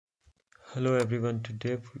Hello everyone,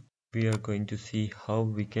 today we are going to see how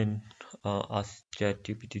we can ask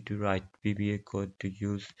ChatGPT to write VBA code to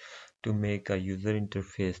use to make a user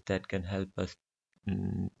interface that can help us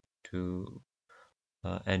to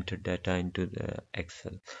enter data into the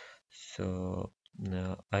Excel. So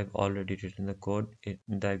I've already written the code.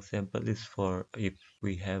 The example is for if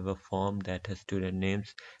we have a form that has student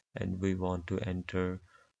names and we want to enter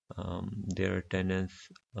their attendance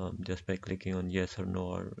just by clicking on yes or no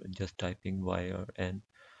or just typing y or n,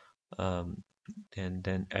 um, and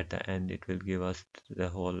then at the end it will give us the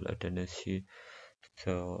whole attendance sheet.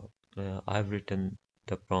 So I've written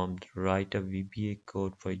the prompt: write a VBA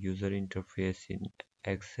code for user interface in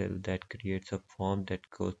Excel that creates a form that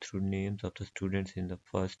goes through names of the students in the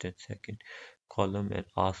first and second column and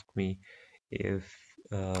ask me if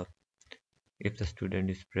uh, if the student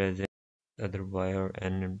is present, other y or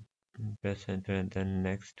n, press enter, and then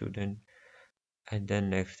next student, and then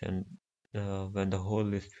next, and when the whole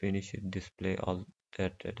list finishes, display all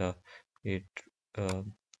that data. It uh,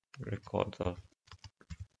 records all,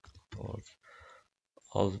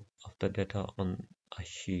 all of the data on a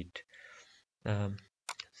sheet. um,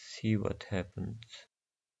 See what happens.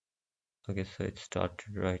 Okay, so it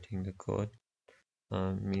started writing the code.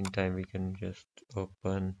 Meantime, we can just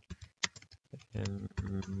open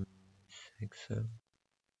Excel.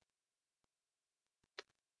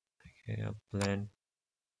 Okay, a plan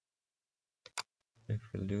it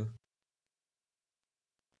will do.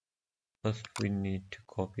 First, we need to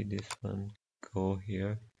copy this one. Go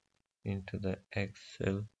here into the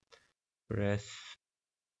Excel, press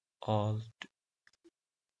Alt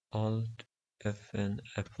F and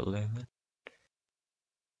F11.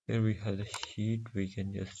 Here we have the sheet. We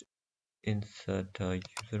can just insert a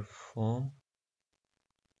user form.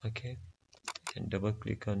 Okay, and double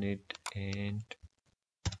click on it and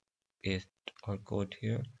paste our code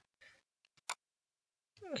here,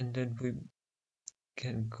 and then we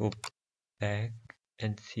can go back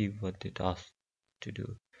and see what it asks to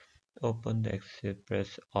do. Open the Excel,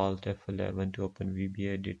 press Alt F11 to open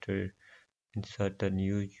VBA editor. Insert a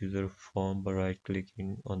new user form by right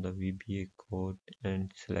clicking on the VBA code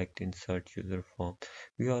and select insert user form.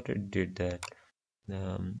 We already did that.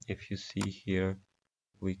 If you see here,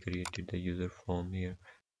 we created the user form here.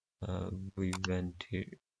 We went here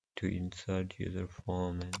to insert user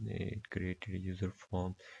form and it created a user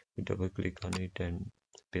form. We double click on it and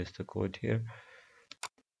paste the code here.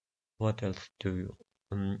 What else do you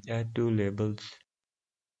add two labels?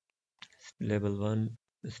 Label 1,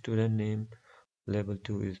 the student name. Label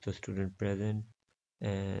 2 is the student present,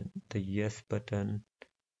 and the yes button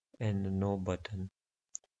and the no button.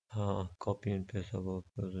 Copy and paste above.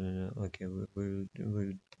 Okay, we'll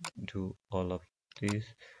do all of these.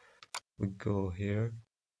 We go here.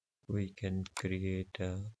 We can create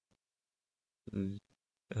a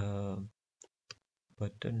uh,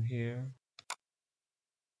 button here,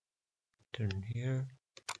 button here.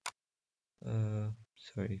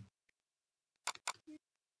 Sorry,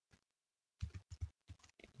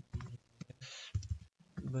 yes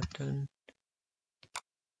button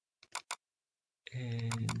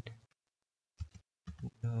and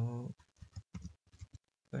no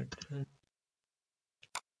button.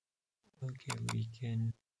 Okay, we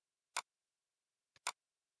can.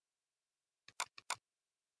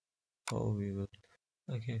 Oh, we will.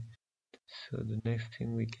 Okay, so the next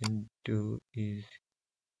thing we can do is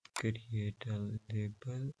create a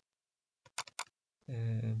label.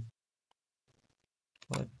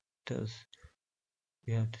 What does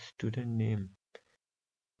we have the student name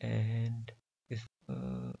and is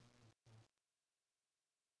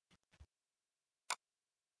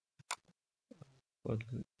what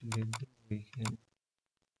label we can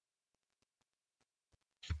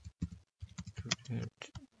student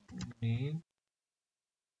name,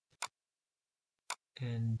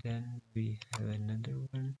 and then we have another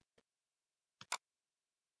one.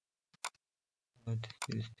 What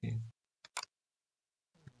is this thing?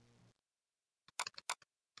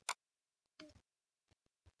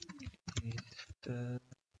 Is the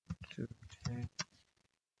student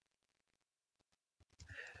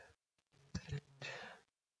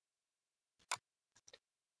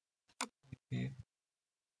okay.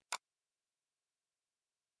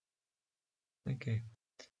 Okay,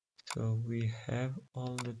 so we have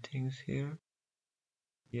all the things here.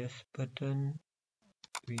 Yes button,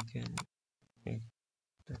 we can make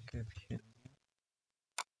the caption.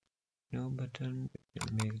 No button, we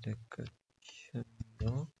can make the caption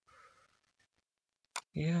no.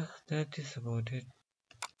 Yeah, that is about it.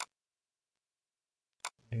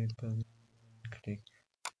 Label, click,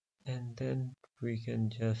 and then we can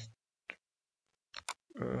just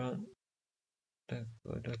run the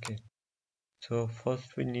code. Okay, so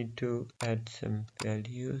first we need to add some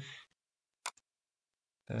values.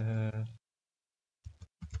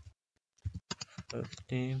 First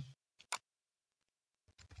name,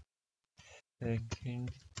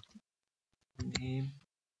 second name,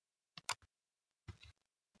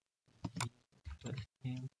 first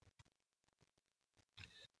name.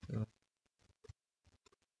 So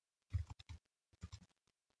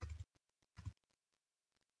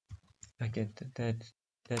okay, that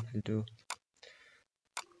will do.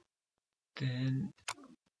 Then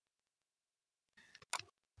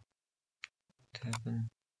what happened?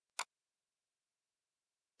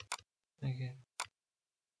 Okay.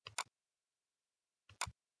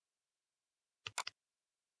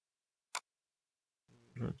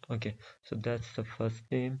 Okay, so that's the first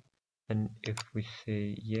name, and if we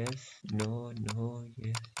say yes, no, no,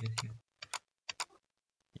 yes, yes, yes,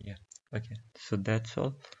 yeah, okay, so that's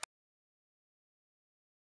all.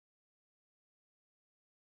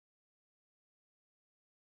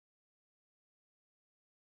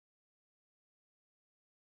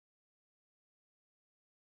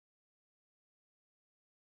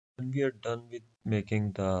 When we are done with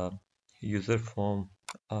making the user form,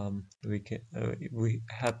 we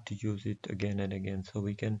have to use it again and again, so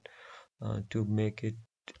we can to make it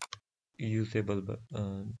usable, but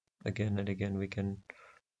again and again we can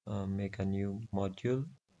make a new module.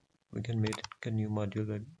 We can make a new module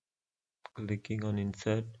by clicking on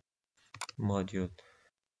insert module,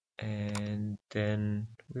 and then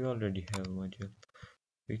we already have a module.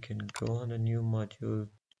 We can go on a new module,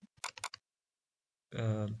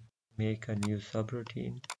 make a new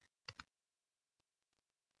subroutine,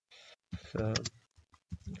 sub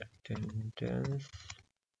attendance,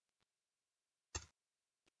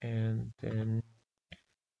 and then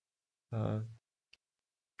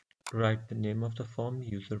write the name of the form,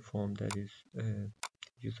 user form, that is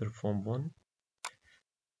user form 1.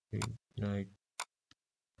 We write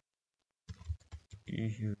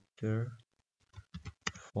user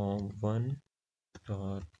form 1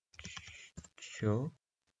 dot show.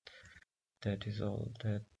 That is all.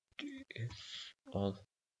 That is all.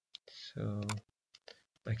 So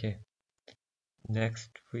okay, next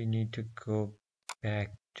we need to go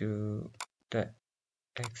back to the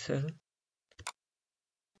Excel,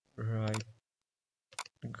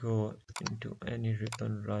 go into any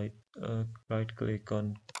ribbon, right click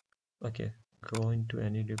on, okay, go into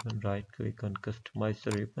any ribbon, right click on customize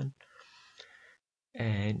the ribbon,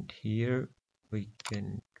 and here we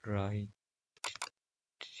can write,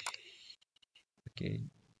 okay,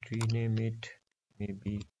 rename it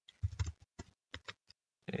maybe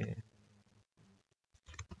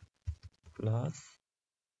class,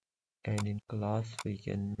 and in class we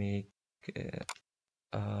can make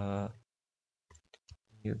a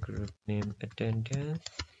new group name attendance,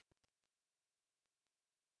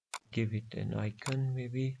 give it an icon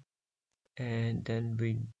maybe, and then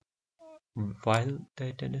while the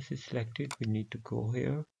attendance is selected, we need to go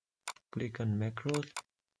here, click on macros,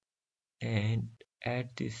 and add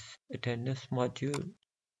this attendance module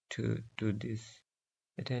to this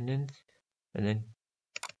attendance, and then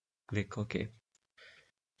click OK.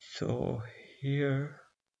 So here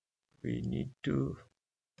we need to,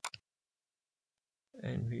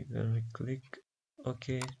 and we when we click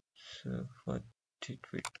OK, so what did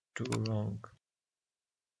we do wrong?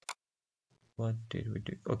 What did we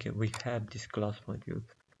do? Okay, we have this class module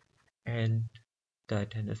and the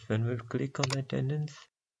attendance. When we click on attendance,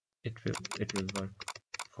 it will work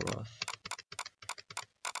for us.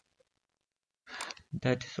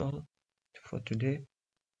 That is all for today.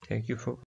 Thank you for